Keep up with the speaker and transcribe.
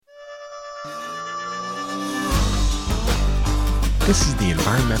This is the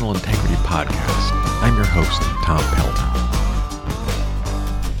Environmental Integrity Podcast. I'm your host, Tom Pelton.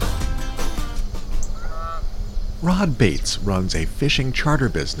 Rod Bates runs a fishing charter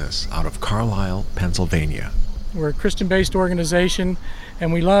business out of Carlisle, Pennsylvania. We're a Christian-based organization,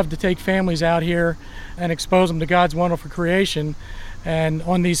 and we love to take families out here and expose them to God's wonderful creation. And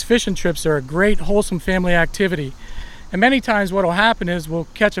on these fishing trips, they're a great, wholesome family activity. And many times what will happen is we'll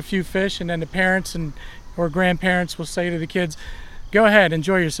catch a few fish, and then the parents or grandparents will say to the kids, go ahead,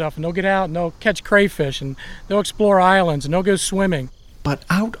 enjoy yourself. And they'll get out and they'll catch crayfish, and they'll explore islands, and they'll go swimming. But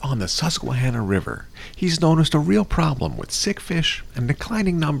out on the Susquehanna River, he's noticed a real problem with sick fish and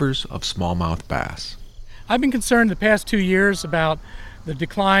declining numbers of smallmouth bass. I've been concerned the past 2 years about the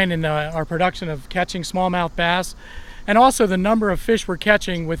decline in our production of catching smallmouth bass, and also the number of fish we're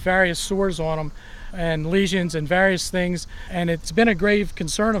catching with various sores on them and lesions and various things. And it's been a grave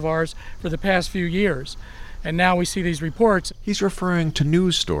concern of ours for the past few years. And now we see these reports. He's referring to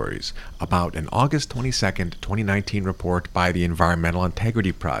news stories about an August 22nd, 2019 report by the Environmental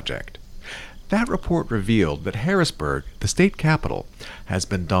Integrity Project. That report revealed that Harrisburg, the state capital, has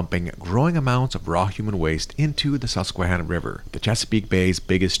been dumping growing amounts of raw human waste into the Susquehanna River, the Chesapeake Bay's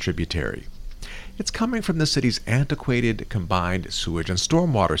biggest tributary. It's coming from the city's antiquated combined sewage and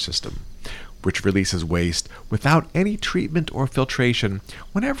stormwater system, which releases waste without any treatment or filtration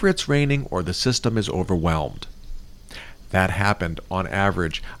whenever it's raining or the system is overwhelmed. That happened, on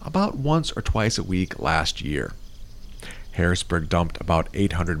average, about once or twice a week last year. Harrisburg dumped about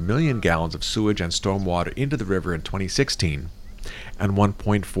 800 million gallons of sewage and stormwater into the river in 2016, and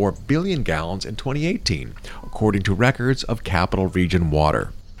 1.4 billion gallons in 2018, according to records of Capital Region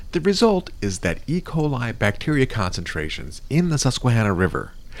Water. The result is that E. coli bacteria concentrations in the Susquehanna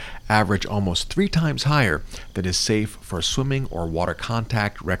River average almost 3 times higher than is safe for swimming or water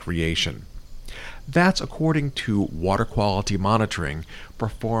contact recreation. That's according to water quality monitoring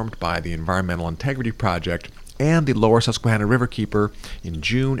performed by the Environmental Integrity Project and the Lower Susquehanna Riverkeeper in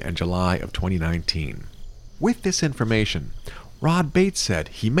June and July of 2019. With this information, Rod Bates said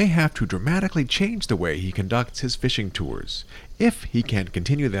he may have to dramatically change the way he conducts his fishing tours, if he can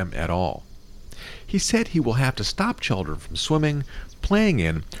continue them at all. He said he will have to stop children from swimming, playing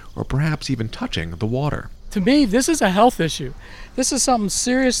in, or perhaps even touching the water. To me, this is a health issue. This is something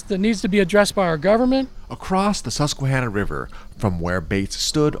serious that needs to be addressed by our government. Across the Susquehanna River, from where Bates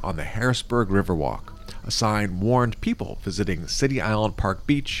stood on the Harrisburg Riverwalk, a sign warned people visiting City Island Park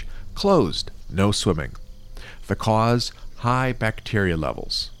Beach, closed, no swimming. The cause, high bacteria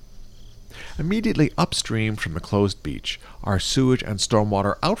levels. Immediately upstream from the closed beach are sewage and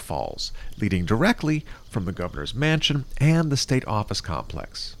stormwater outfalls leading directly from the governor's mansion and the state office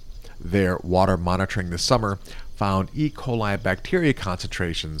complex. Their water monitoring this summer found E. coli bacteria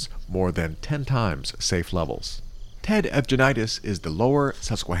concentrations more than 10 times safe levels. Ted Evgenitis is the Lower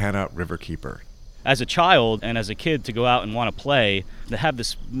Susquehanna Riverkeeper. As a child and as a kid, to go out and want to play, to have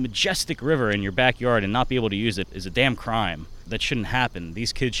this majestic river in your backyard and not be able to use it is a damn crime. That shouldn't happen.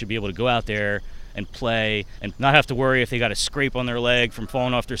 These kids should be able to go out there and play and not have to worry if they got a scrape on their leg from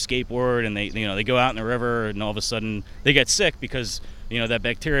falling off their skateboard, and they go out in the river and all of a sudden they get sick because that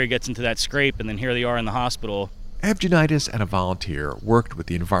bacteria gets into that scrape, and then here they are in the hospital. Evgenitis and a volunteer worked with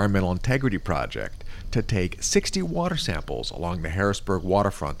the Environmental Integrity Project to take 60 water samples along the Harrisburg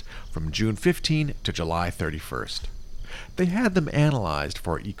waterfront from June 15 to July 31st. They had them analyzed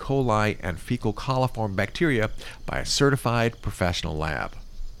for E. coli and fecal coliform bacteria by a certified professional lab.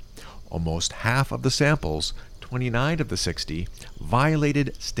 Almost half of the samples, 29 of the 60,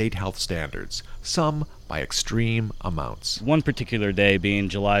 violated state health standards, some by extreme amounts. One particular day, being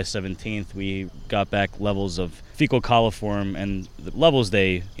July 17th, we got back levels of fecal coliform, and the levels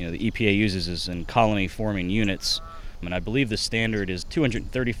the EPA uses is in colony forming units. And I believe the standard is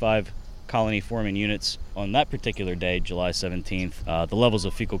 235 colony forming units. On that particular day, July 17th, the levels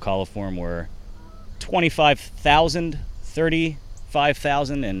of fecal coliform were 25,000,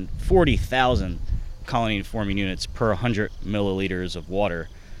 35,000, and 40,000 colony forming units per 100 milliliters of water,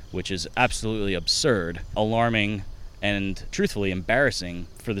 which is absolutely absurd, alarming, and truthfully embarrassing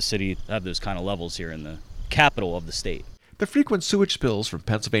for the city to have those kind of levels here in the capital of the state. The frequent sewage spills from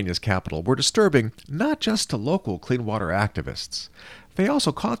Pennsylvania's capital were disturbing not just to local clean water activists. They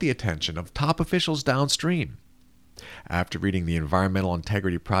also caught the attention of top officials downstream. After reading the Environmental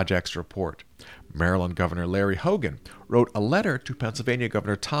Integrity Project's report, Maryland Governor Larry Hogan wrote a letter to Pennsylvania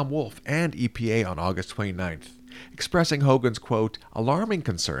Governor Tom Wolf and EPA on August 29th, expressing Hogan's, quote, alarming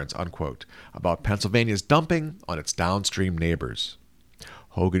concerns, unquote, about Pennsylvania's dumping on its downstream neighbors.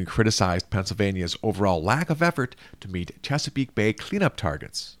 Hogan criticized Pennsylvania's overall lack of effort to meet Chesapeake Bay cleanup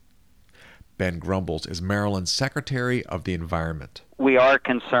targets. Ben Grumbles is Maryland's Secretary of the Environment. We are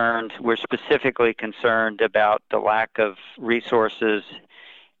concerned. We're specifically concerned about the lack of resources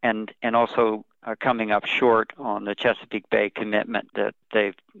and also coming up short on the Chesapeake Bay commitment that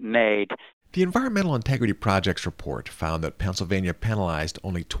they've made. The Environmental Integrity Project's report found that Pennsylvania penalized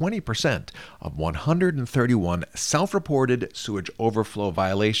only 20% of 131 self-reported sewage overflow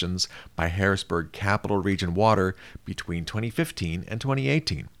violations by Harrisburg Capital Region Water between 2015 and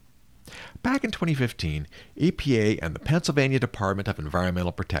 2018. Back in 2015, EPA and the Pennsylvania Department of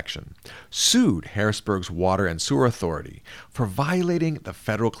Environmental Protection sued Harrisburg's Water and Sewer Authority for violating the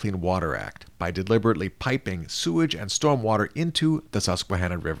Federal Clean Water Act by deliberately piping sewage and stormwater into the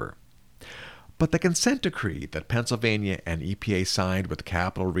Susquehanna River. But the consent decree that Pennsylvania and EPA signed with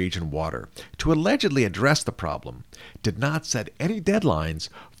Capital Region Water to allegedly address the problem did not set any deadlines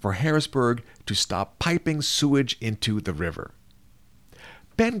for Harrisburg to stop piping sewage into the river.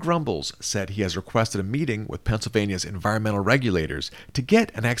 Ben Grumbles said he has requested a meeting with Pennsylvania's environmental regulators to get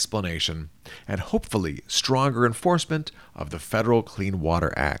an explanation and hopefully stronger enforcement of the Federal Clean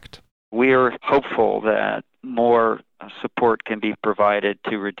Water Act. We're hopeful that more support can be provided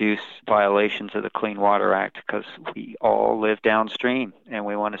to reduce violations of the Clean Water Act because we all live downstream and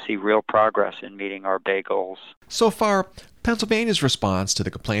we want to see real progress in meeting our Bay goals. So far, Pennsylvania's response to the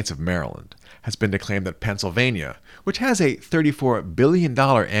complaints of Maryland has been to claim that Pennsylvania, which has a $34 billion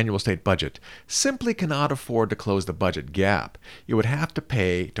annual state budget, simply cannot afford to close the budget gap it would have to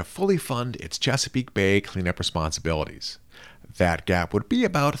pay to fully fund its Chesapeake Bay cleanup responsibilities. That gap would be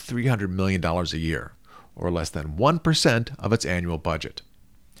about $300 million a year, or less than 1% of its annual budget.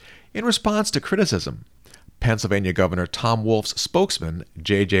 In response to criticism, Pennsylvania Governor Tom Wolf's spokesman,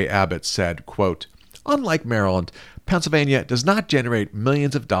 J.J. Abbott, said, quote, "Unlike Maryland, Pennsylvania does not generate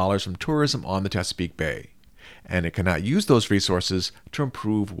millions of dollars from tourism on the Chesapeake Bay, and it cannot use those resources to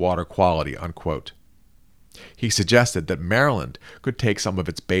improve water quality," unquote. He suggested that Maryland could take some of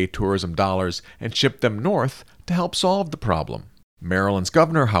its Bay tourism dollars and ship them north to help solve the problem. Maryland's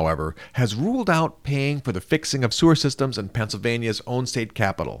governor, however, has ruled out paying for the fixing of sewer systems in Pennsylvania's own state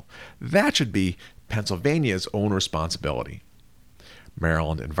capital. That should be Pennsylvania's own responsibility.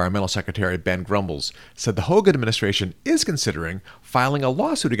 Maryland Environmental Secretary Ben Grumbles said the Hogan administration is considering filing a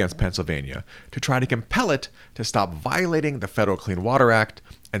lawsuit against Pennsylvania to try to compel it to stop violating the Federal Clean Water Act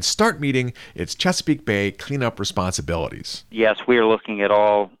and start meeting its Chesapeake Bay cleanup responsibilities. Yes, we are looking at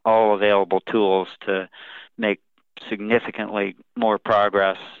all available tools to make significantly more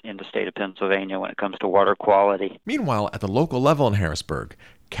progress in the state of Pennsylvania when it comes to water quality. Meanwhile, at the local level in Harrisburg,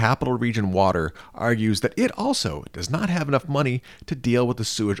 Capital Region Water argues that it also does not have enough money to deal with the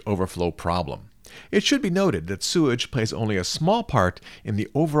sewage overflow problem. It should be noted that sewage plays only a small part in the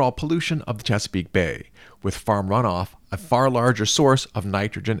overall pollution of the Chesapeake Bay, with farm runoff a far larger source of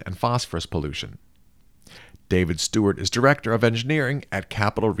nitrogen and phosphorus pollution. David Stewart is Director of Engineering at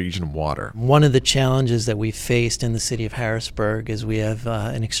Capital Region Water. One of the challenges that we've faced in the city of Harrisburg is we have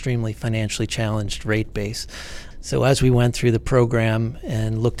an extremely financially challenged rate base. So as we went through the program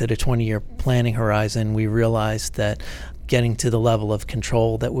and looked at a 20-year planning horizon, we realized that getting to the level of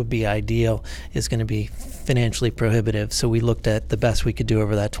control that would be ideal is going to be financially prohibitive. So we looked at the best we could do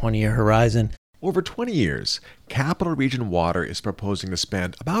over that 20-year horizon. Over 20 years, Capital Region Water is proposing to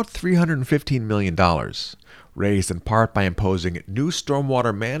spend about $315 million, raised in part by imposing new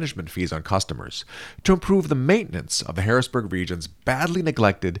stormwater management fees on customers to improve the maintenance of the Harrisburg region's badly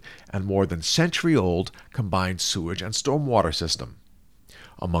neglected and more than century-old combined sewage and stormwater system.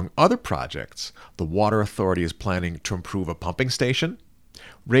 Among other projects, the Water Authority is planning to improve a pumping station,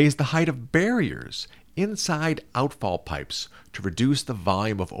 raise the height of barriers inside outfall pipes to reduce the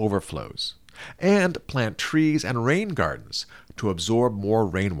volume of overflows, and plant trees and rain gardens to absorb more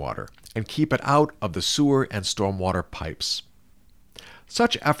rainwater and keep it out of the sewer and stormwater pipes.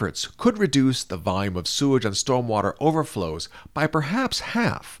 Such efforts could reduce the volume of sewage and stormwater overflows by perhaps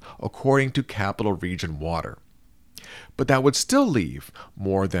half, according to Capital Region Water. But that would still leave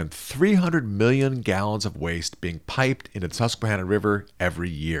more than 300 million gallons of waste being piped into the Susquehanna River every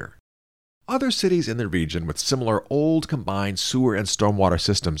year. Other cities in the region with similar old combined sewer and stormwater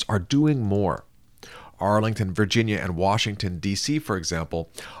systems are doing more. Arlington, Virginia, and Washington, D.C., for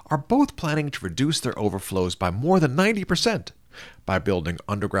example, are both planning to reduce their overflows by more than 90% by building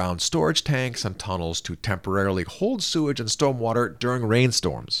underground storage tanks and tunnels to temporarily hold sewage and stormwater during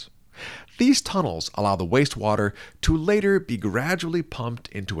rainstorms. These tunnels allow the wastewater to later be gradually pumped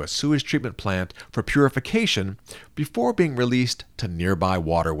into a sewage treatment plant for purification before being released to nearby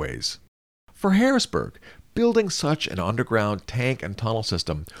waterways. For Harrisburg, building such an underground tank and tunnel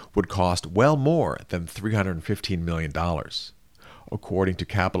system would cost well more than $315 million. according to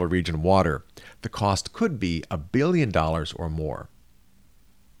Capital Region Water. The cost could be $1 billion or more.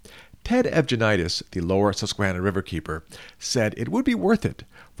 Ted Evgenitis, the Lower Susquehanna Riverkeeper, said it would be worth it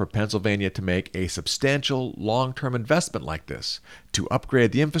for Pennsylvania to make a substantial long-term investment like this to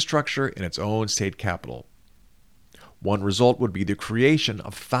upgrade the infrastructure in its own state capital. One result would be the creation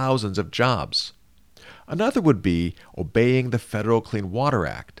of thousands of jobs. Another would be obeying the Federal Clean Water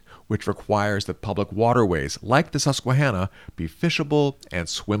Act, which requires that public waterways like the Susquehanna be fishable and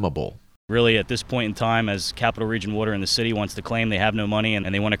swimmable. Really, at this point in time, as Capital Region Water in the city wants to claim they have no money and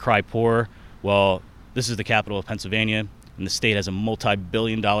they want to cry poor, well, this is the capital of Pennsylvania, and the state has a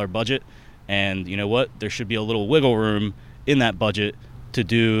multi-billion-dollar budget, and you know what? There should be a little wiggle room in that budget to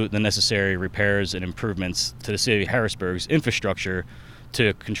do the necessary repairs and improvements to the city of Harrisburg's infrastructure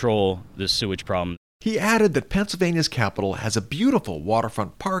to control this sewage problem. He added that Pennsylvania's capital has a beautiful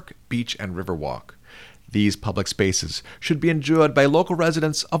waterfront park, beach, and riverwalk. These public spaces should be enjoyed by local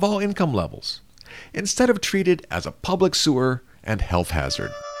residents of all income levels, instead of treated as a public sewer and health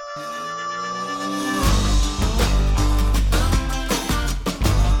hazard.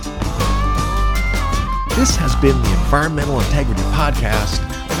 This has been the Environmental Integrity Podcast,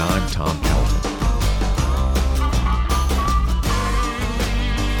 and I'm Tom Calvin.